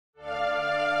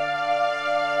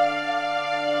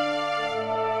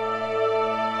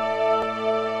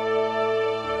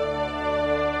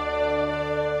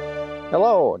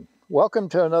Hello, and welcome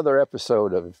to another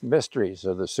episode of Mysteries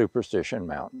of the Superstition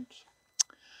Mountains.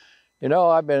 You know,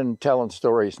 I've been telling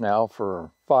stories now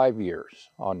for 5 years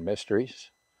on mysteries,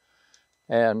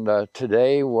 and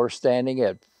today we're standing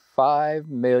at 5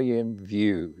 million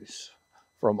views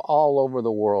from all over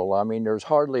the world. I mean, there's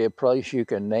hardly a place you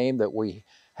can name that we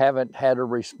haven't had a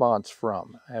response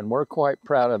from, and we're quite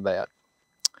proud of that.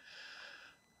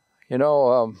 You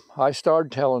know, I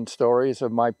started telling stories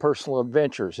of my personal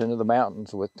adventures into the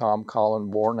mountains with Tom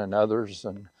Collenborn and others,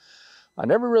 and I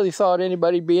never really thought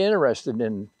anybody'd be interested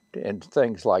in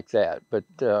things like that. But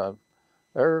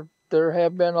there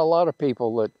have been a lot of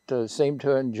people that seem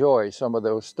to enjoy some of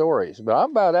those stories. But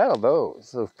I'm about out of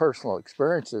those personal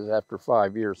experiences after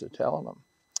 5 years of telling them.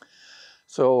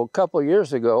 So a couple of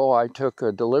years ago, I took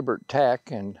a deliberate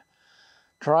tack in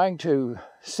trying to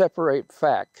separate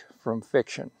fact from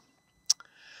fiction.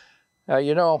 Now,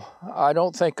 you know, I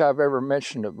don't think I've ever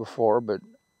mentioned it before, but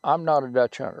I'm not a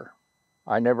Dutch hunter.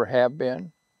 I never have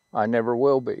been. I never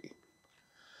will be.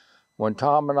 When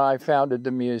Tom and I founded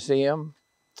the museum,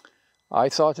 I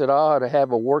thought that I ought to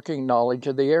have a working knowledge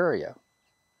of the area.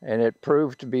 And it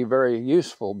proved to be very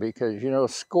useful because, you know,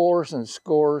 scores and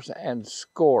scores and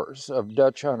scores of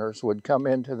Dutch hunters would come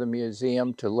into the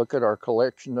museum to look at our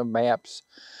collection of maps,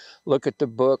 look at the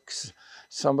books,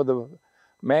 some of the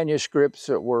manuscripts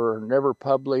that were never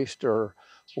published or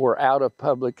were out of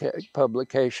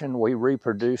publication. We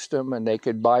reproduced them, and they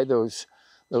could buy those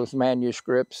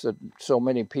manuscripts that so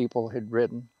many people had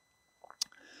written.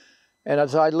 And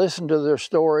as I listened to their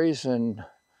stories and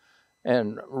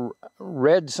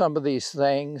read some of these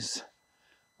things,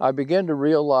 I began to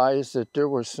realize that there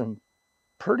was some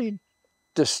pretty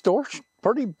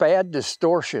bad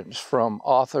distortions from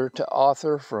author to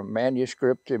author, from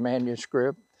manuscript to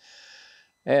manuscript.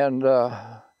 And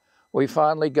we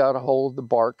finally got a hold of the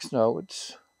Barks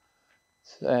notes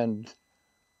and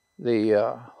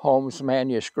the Holmes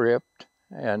manuscript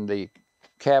and the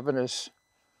Cavaness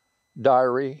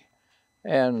diary,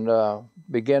 and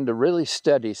began to really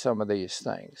study some of these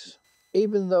things.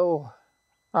 Even though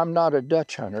I'm not a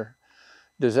Dutch hunter,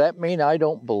 does that mean I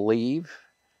don't believe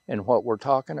in what we're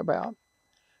talking about?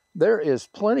 There is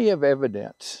plenty of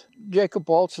evidence. Jacob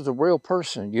Waltz is a real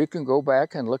person. You can go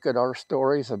back and look at our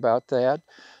stories about that.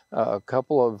 A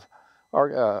couple of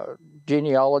our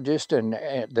genealogists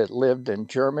that lived in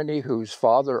Germany, whose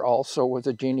father also was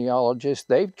a genealogist,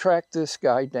 they've tracked this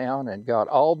guy down and got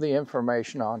all the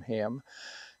information on him.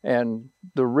 And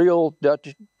the real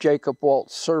Dutch Jacob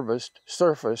Waltz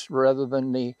surfaced rather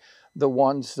than the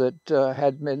ones that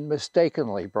had been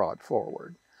mistakenly brought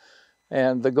forward.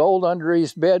 And the gold under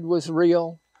his bed was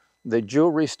real. The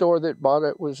jewelry store that bought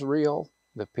it was real.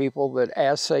 The people that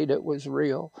assayed it was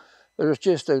real. There's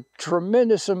just a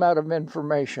tremendous amount of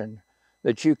information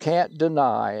that you can't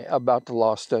deny about the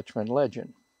Lost Dutchman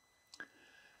legend.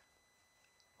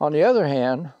 On the other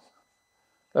hand,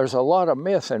 there's a lot of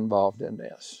myth involved in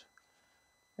this.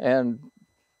 And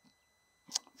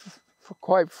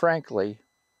quite frankly,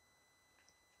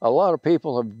 a lot of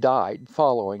people have died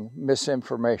following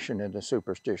misinformation in the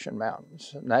Superstition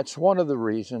Mountains. And that's one of the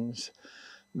reasons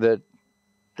that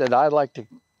I like to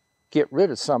get rid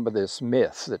of some of this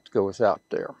myth that goes out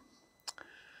there.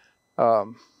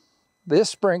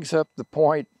 This brings up the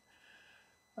point,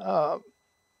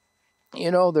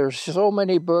 you know, there's so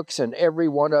many books and every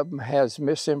one of them has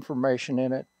misinformation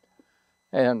in it.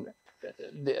 And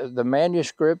the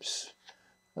manuscripts,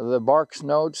 the Barks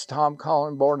notes, Tom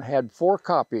Collenborn had 4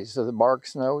 copies of the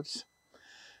Barks notes,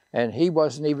 and he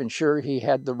wasn't even sure he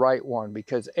had the right one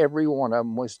because every one of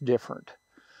them was different.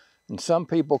 And some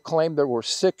people claimed there were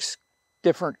 6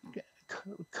 different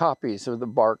copies of the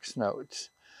Barks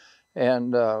notes.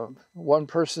 And one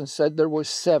person said there was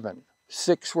 7.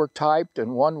 6 were typed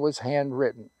and 1 was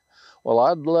handwritten. Well,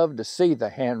 I'd love to see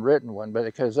the handwritten one,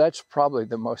 because that's probably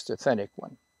the most authentic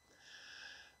one.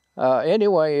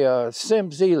 Anyway,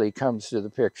 Sims Ely comes to the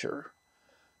picture.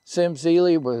 Sims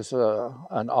Ely was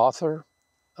an author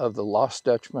of the Lost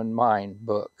Dutchman Mine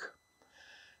book.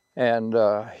 And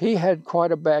he had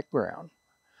quite a background.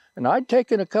 And I'd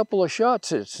taken a couple of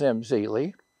shots at Sims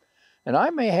Ely, and I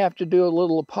may have to do a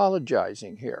little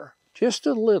apologizing here, just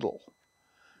a little,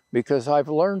 because I've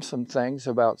learned some things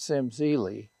about Sims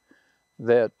Ely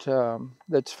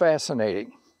that's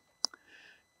fascinating.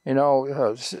 You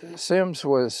know, Sims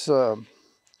was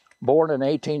born in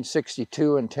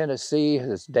 1862 in Tennessee.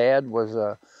 His dad was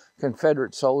a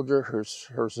Confederate soldier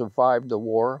who survived the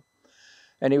war,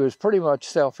 and he was pretty much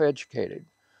self-educated.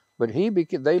 But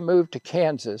they moved to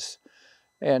Kansas,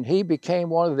 and he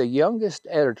became one of the youngest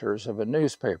editors of a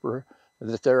newspaper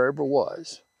that there ever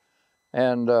was.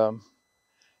 And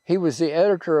He was the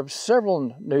editor of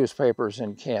several newspapers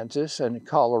in Kansas and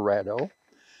Colorado,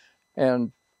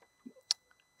 and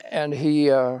he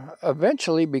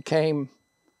eventually became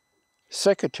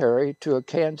secretary to a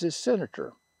Kansas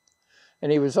senator.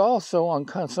 And he was also on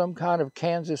some kind of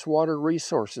Kansas Water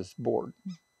Resources Board.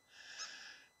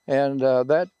 And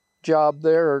that job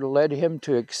there led him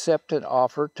to accept an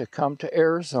offer to come to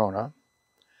Arizona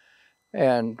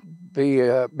and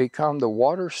become the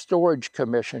Water Storage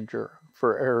Commissioner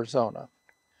for Arizona.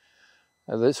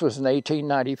 This was in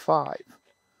 1895.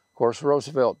 Of course,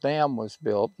 Roosevelt Dam was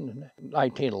built in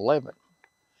 1911.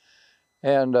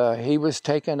 And he was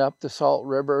taking up the Salt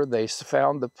River. They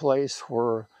found the place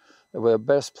where the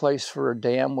best place for a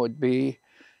dam would be.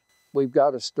 We've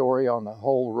got a story on the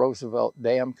whole Roosevelt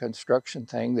Dam construction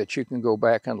thing that you can go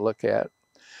back and look at.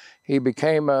 He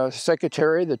became a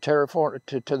secretary to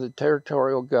the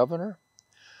territorial governor.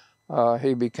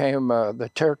 He became the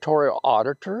territorial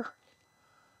auditor.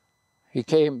 He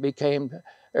became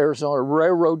Arizona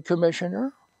Railroad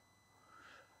Commissioner.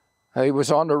 He was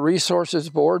on the Resources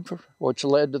Board, which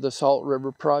led to the Salt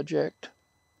River Project.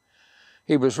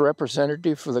 He was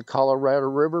representative for the Colorado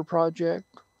River Project.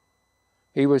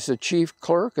 He was the chief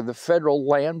clerk of the Federal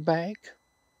Land Bank.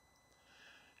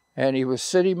 And he was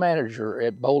city manager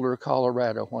at Boulder,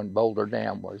 Colorado, when Boulder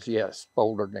Dam was. Yes,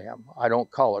 Boulder Dam. I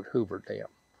don't call it Hoover Dam.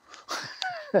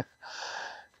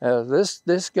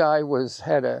 This guy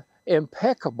had an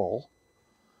impeccable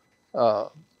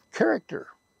character.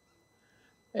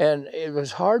 And it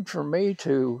was hard for me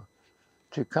to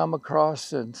come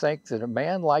across and think that a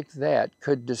man like that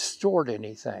could distort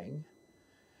anything,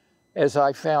 as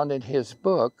I found in his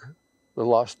book, The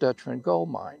Lost Dutchman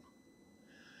Mine.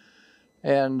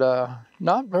 And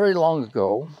not very long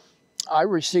ago, I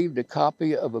received a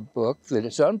copy of a book that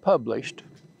is unpublished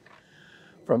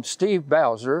from Steve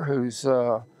Bowser, who's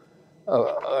an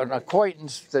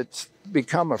acquaintance that's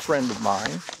become a friend of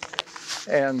mine.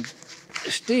 And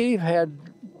Steve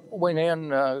went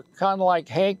in kind of like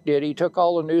Hank did. He took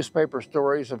all the newspaper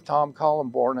stories of Tom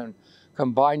Collenborn and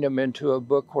combined them into a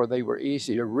book where they were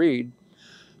easy to read.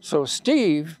 So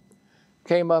Steve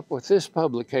came up with this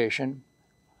publication,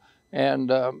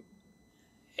 and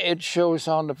it shows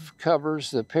on the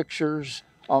covers the pictures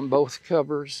on both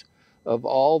covers of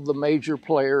all the major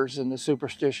players in the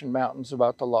Superstition Mountains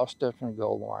about the Lost Dutchman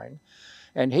Gold Mine.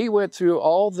 And he went through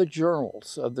all the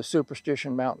journals of the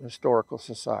Superstition Mountain Historical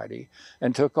Society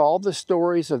and took all the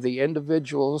stories of the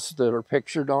individuals that are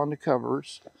pictured on the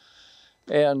covers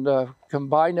and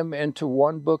combined them into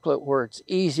one booklet where it's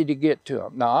easy to get to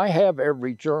them. Now, I have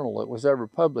every journal that was ever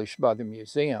published by the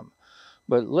museum.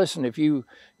 But listen, if you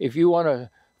want to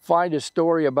find a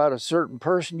story about a certain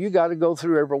person, you got to go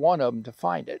through every one of them to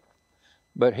find it.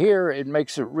 But here, it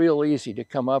makes it real easy to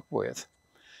come up with.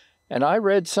 And I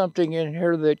read something in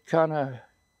here that kind of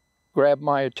grabbed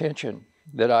my attention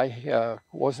that I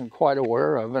wasn't quite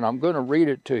aware of, and I'm going to read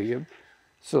it to you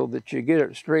so that you get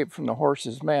it straight from the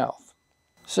horse's mouth.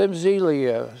 Sims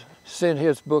Ely sent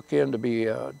his book in to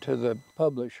the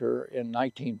publisher in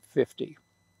 1950.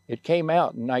 It came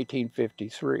out in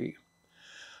 1953.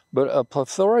 But a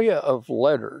plethora of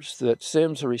letters that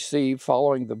Sims received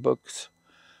following the book's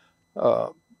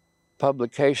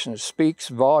publication speaks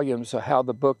volumes of how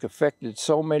the book affected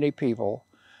so many people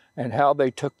and how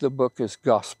they took the book as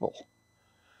gospel.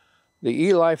 The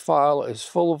Ely file is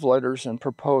full of letters and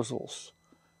proposals,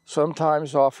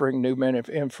 sometimes offering new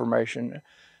information,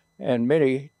 and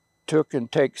many took and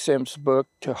take Sims' book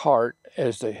to heart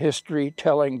as the history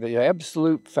telling the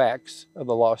absolute facts of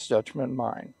the Lost Dutchman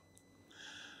Mine.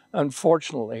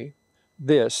 Unfortunately,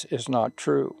 this is not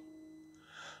true.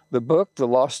 The book, The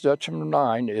Lost Dutchman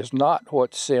Mine, is not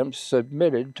what Sims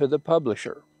submitted to the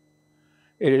publisher.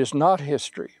 It is not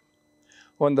history.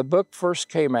 When the book first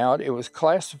came out, it was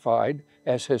classified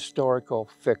as historical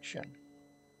fiction,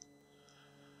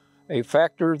 a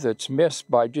factor that's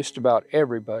missed by just about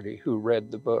everybody who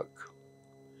read the book.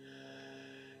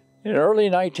 In early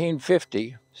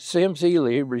 1950, Sims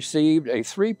Ely received a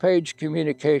 3-page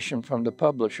communication from the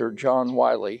publisher, John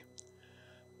Wiley,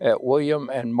 at William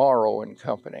and Morrow and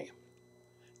Company.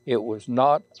 It was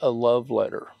not a love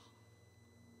letter.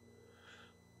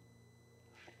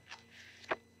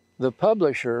 The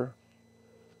publisher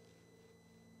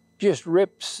just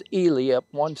rips Ely up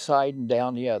one side and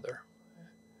down the other.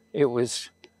 It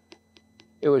was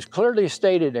clearly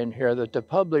stated in here that the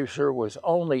publisher was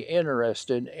only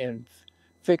interested in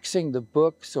fixing the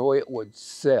book so it would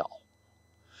sell.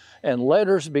 And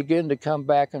letters began to come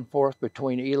back and forth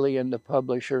between Ely and the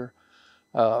publisher,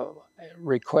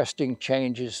 requesting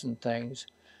changes and things.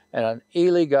 And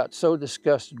Ely got so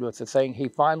disgusted with the thing, he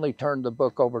finally turned the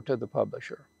book over to the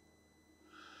publisher.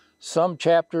 Some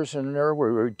chapters in there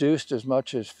were reduced as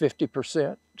much as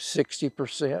 50%,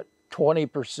 60%,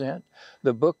 20%.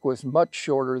 The book was much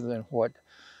shorter than what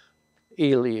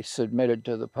Ely submitted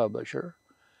to the publisher.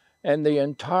 And the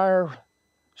entire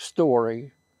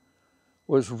story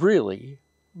was really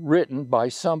written by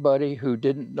somebody who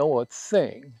didn't know a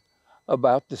thing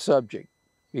about the subject,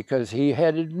 because he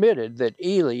had admitted that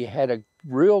Ely had a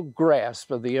real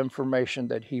grasp of the information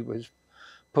that he was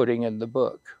putting in the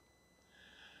book.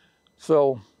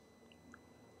 So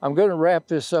I'm going to wrap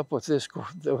this up with this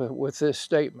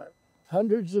statement.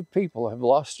 Hundreds of people have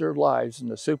lost their lives in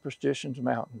the Superstition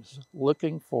Mountains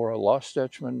looking for a Lost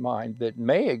Dutchman mine that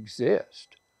may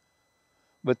exist,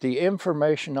 but the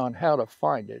information on how to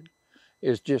find it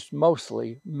is just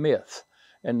mostly myth.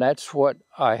 And that's what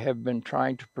I have been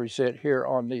trying to present here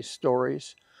on these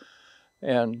stories.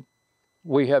 And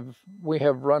we have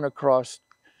run across,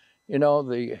 you know,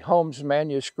 the Holmes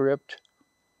manuscript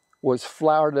was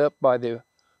flowered up by the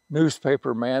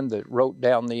newspaper man that wrote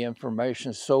down the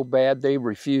information so bad they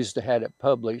refused to have it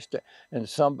published. And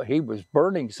he was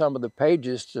burning some of the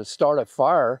pages to start a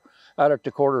fire out at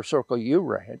the Quarter Circle U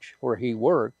Ranch where he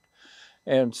worked.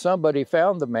 And somebody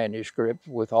found the manuscript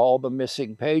with all the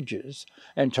missing pages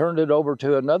and turned it over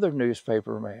to another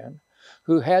newspaper man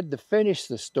who had to finish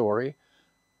the story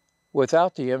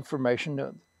without the information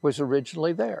that was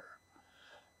originally there.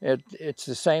 It's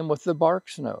the same with the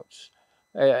Barks notes.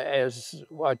 As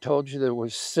I told you, there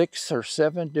was 6 or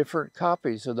 7 different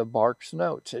copies of the Barks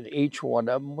notes, and each one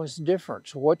of them was different.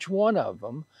 So which one of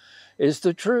them is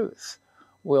the truth?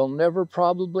 We'll never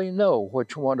probably know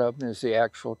which one of them is the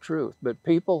actual truth, but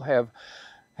people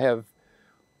have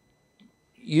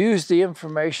used the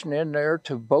information in there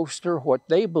to bolster what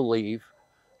they believe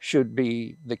should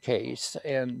be the case,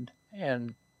 and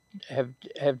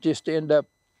have just end up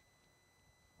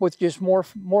with just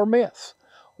more myth.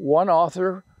 One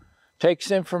author takes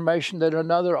information that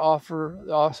another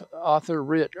author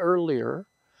writ earlier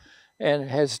and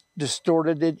has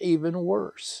distorted it even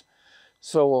worse.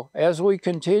 So as we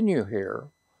continue here,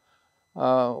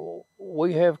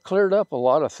 we have cleared up a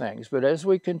lot of things, but as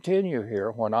we continue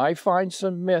here, when I find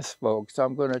some myth, folks,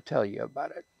 I'm going to tell you about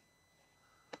it.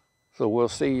 So we'll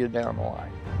see you down the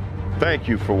line. Thank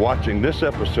you for watching this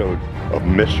episode of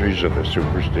Mysteries of the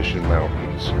Superstition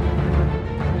Mountains.